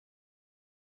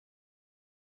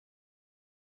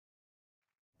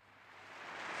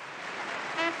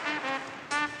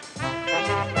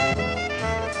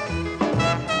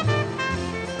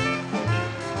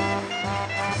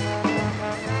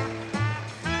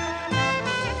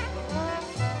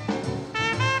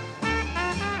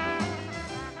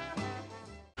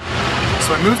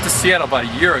So I moved to Seattle about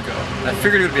a year ago, and I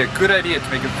figured it would be a good idea to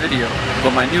make a video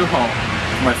about my new home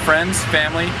for my friends,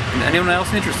 family, and anyone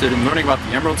else interested in learning about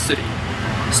the Emerald City.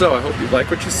 So I hope you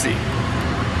like what you see.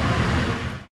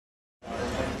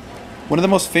 One of the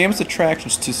most famous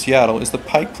attractions to Seattle is the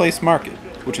Pike Place Market,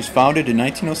 which was founded in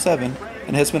 1907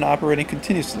 and has been operating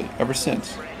continuously ever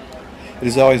since. It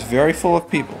is always very full of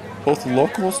people, both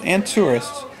locals and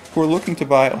tourists, who are looking to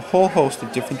buy a whole host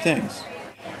of different things,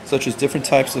 such as different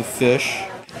types of fish,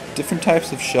 different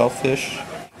types of shellfish,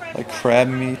 like crab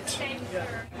meat,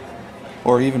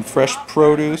 or even fresh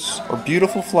produce, or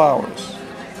beautiful flowers.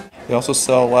 They also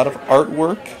sell a lot of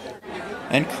artwork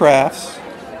and crafts,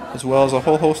 as well as a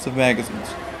whole host of magazines.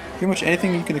 Pretty much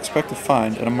anything you can expect to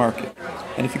find at a market.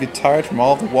 And if you get tired from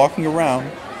all the walking around,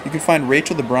 you can find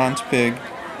Rachel the Bronze Pig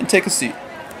and take a seat.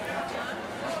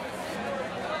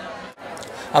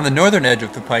 On the northern edge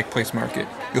of the Pike Place Market,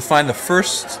 you'll find the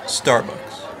first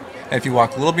Starbucks. And if you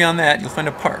walk a little beyond that, you'll find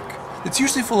a park. It's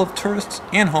usually full of tourists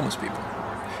and homeless people.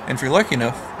 And if you're lucky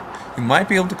enough, you might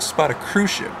be able to spot a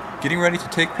cruise ship getting ready to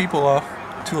take people off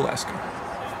to Alaska.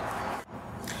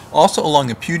 Also along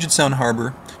the Puget Sound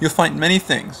Harbor, you'll find many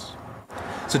things,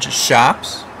 such as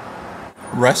shops,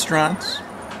 restaurants,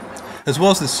 as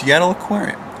well as the Seattle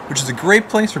Aquarium, which is a great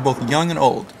place for both young and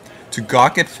old to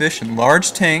gawk at fish in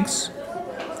large tanks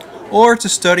or to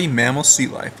study mammal sea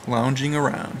life lounging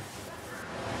around.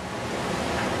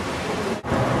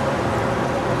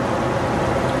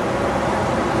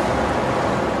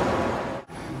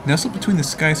 Nestled between the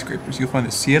skyscrapers, you'll find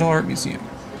the Seattle Art Museum,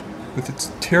 with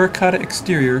its terracotta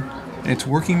exterior and its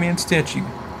working man statue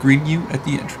greeting you at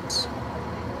the entrance.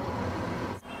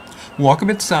 Walk a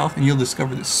bit south and you'll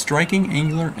discover this striking,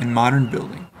 angular, and modern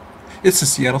building. It's the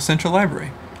Seattle Central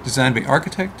Library, designed by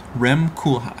architect Rem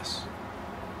Koolhaas.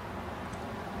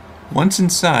 Once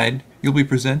inside, you'll be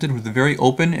presented with a very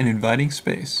open and inviting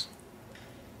space,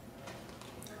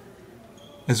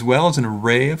 as well as an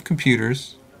array of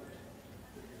computers,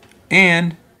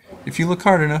 and, if you look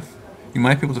hard enough, you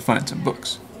might be able to find some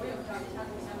books.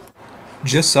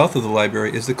 Just south of the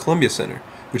library is the Columbia Center,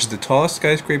 which is the tallest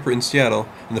skyscraper in Seattle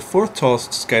and the fourth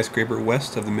tallest skyscraper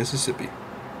west of the Mississippi.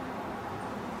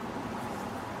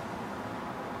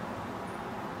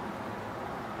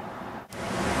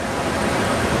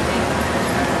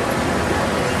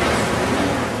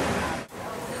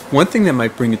 One thing that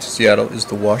might bring you to Seattle is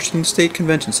the Washington State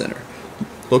Convention Center.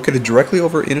 Located directly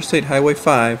over Interstate Highway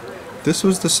 5, this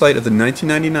was the site of the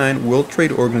 1999 World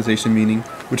Trade Organization meeting,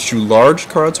 which drew large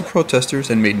crowds of protesters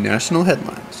and made national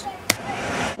headlines.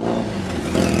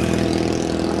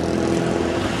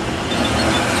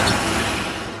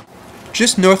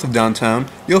 Just north of downtown,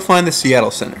 you'll find the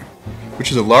Seattle Center, which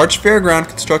is a large fairground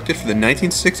constructed for the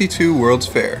 1962 World's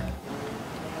Fair.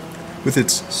 With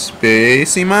its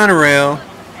spacey monorail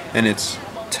and its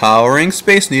towering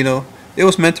Space Needle, it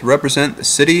was meant to represent the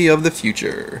city of the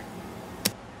future.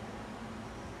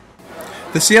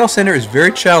 The Seattle Center is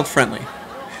very child-friendly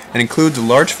and includes a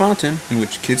large fountain in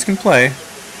which kids can play,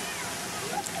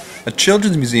 a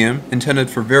children's museum intended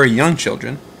for very young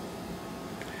children,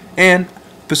 and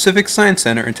a Pacific Science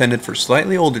Center intended for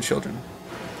slightly older children.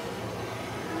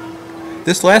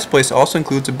 This last place also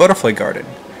includes a butterfly garden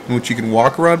in which you can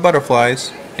walk around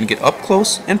butterflies and get up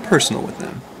close and personal with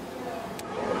them.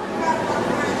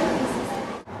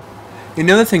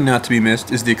 Another thing not to be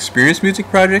missed is the Experience Music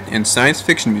Project and Science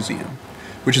Fiction Museum,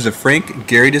 which is a Frank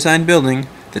Gehry designed building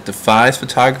that defies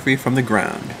photography from the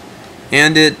ground.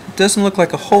 And it doesn't look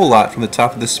like a whole lot from the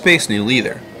top of the Space Needle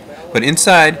either. But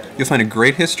inside, you'll find a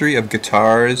great history of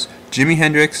guitars, Jimi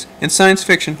Hendrix, and science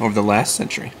fiction over the last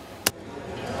century.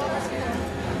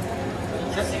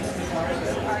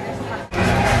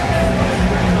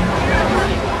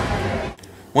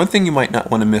 One thing you might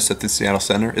not want to miss at the Seattle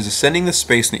Center is ascending the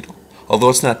Space Needle.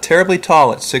 Although it's not terribly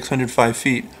tall at 605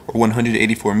 feet or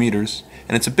 184 meters,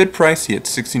 and it's a bit pricey at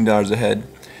 $16 a head,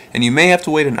 and you may have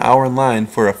to wait an hour in line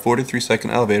for a 43-second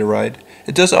elevator ride,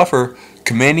 it does offer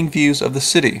commanding views of the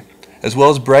city, as well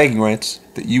as bragging rights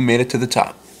that you made it to the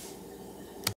top.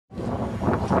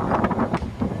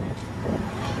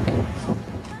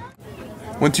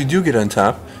 Once you do get on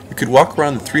top, you could walk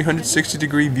around the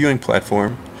 360-degree viewing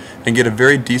platform and get a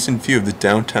very decent view of the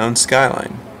downtown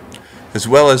skyline, as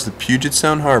well as the Puget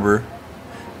Sound Harbor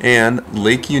and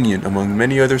Lake Union, among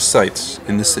many other sites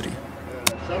in the city.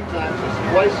 Sometimes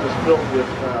this place is filled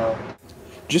with...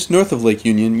 Just north of Lake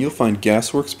Union, you'll find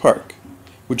Gasworks Park,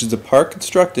 which is a park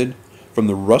constructed from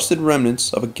the rusted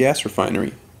remnants of a gas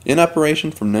refinery in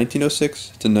operation from 1906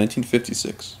 to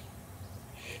 1956.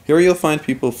 Here you'll find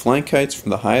people flying kites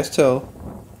from the highest hill,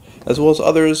 as well as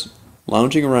others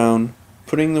lounging around,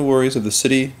 putting the worries of the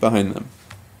city behind them.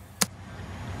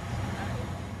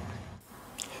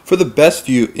 For the best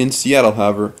view in Seattle,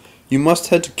 however, you must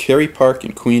head to Kerry Park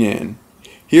in Queen Anne.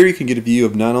 Here you can get a view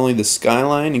of not only the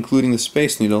skyline, including the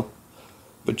Space Needle,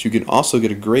 but you can also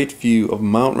get a great view of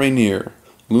Mount Rainier,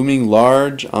 looming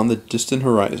large on the distant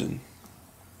horizon.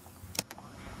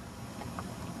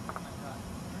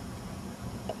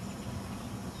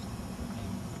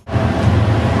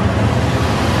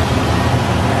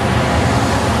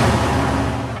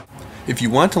 If you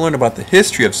want to learn about the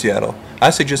history of Seattle,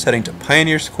 I suggest heading to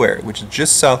Pioneer Square, which is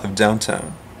just south of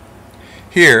downtown.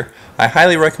 Here, I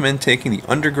highly recommend taking the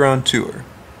underground tour,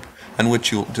 on which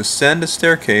you'll descend a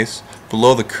staircase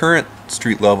below the current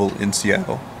street level in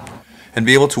Seattle, and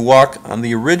be able to walk on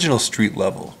the original street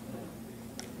level.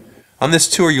 On this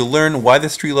tour, you'll learn why the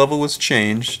street level was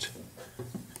changed,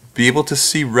 be able to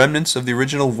see remnants of the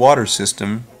original water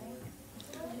system,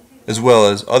 as well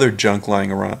as other junk lying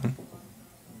around.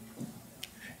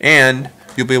 And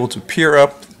you'll be able to peer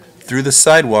up through the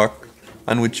sidewalk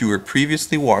on which you were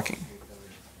previously walking.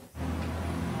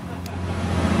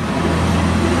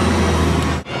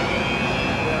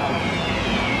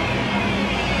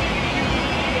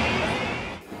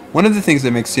 One of the things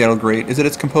that makes Seattle great is that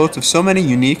it's composed of so many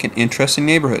unique and interesting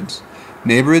neighborhoods.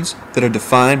 Neighborhoods that are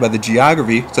defined by the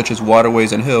geography, such as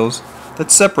waterways and hills, that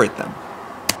separate them.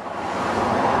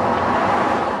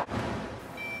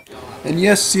 And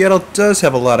yes, Seattle does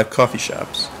have a lot of coffee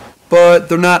shops, but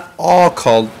they're not all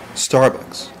called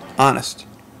Starbucks. Honest.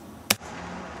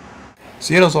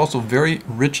 Seattle is also very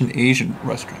rich in Asian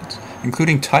restaurants,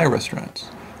 including Thai restaurants,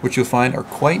 which you'll find are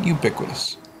quite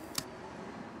ubiquitous.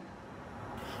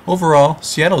 Overall,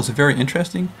 Seattle is a very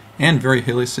interesting and very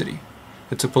hilly city.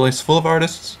 It's a place full of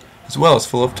artists, as well as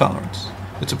full of tolerance.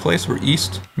 It's a place where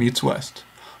East meets West.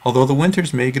 Although the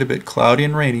winters may get a bit cloudy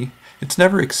and rainy, it's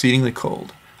never exceedingly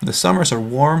cold. And the summers are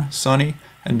warm, sunny,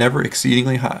 and never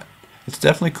exceedingly hot. It's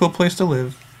definitely a cool place to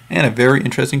live, and a very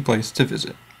interesting place to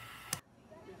visit.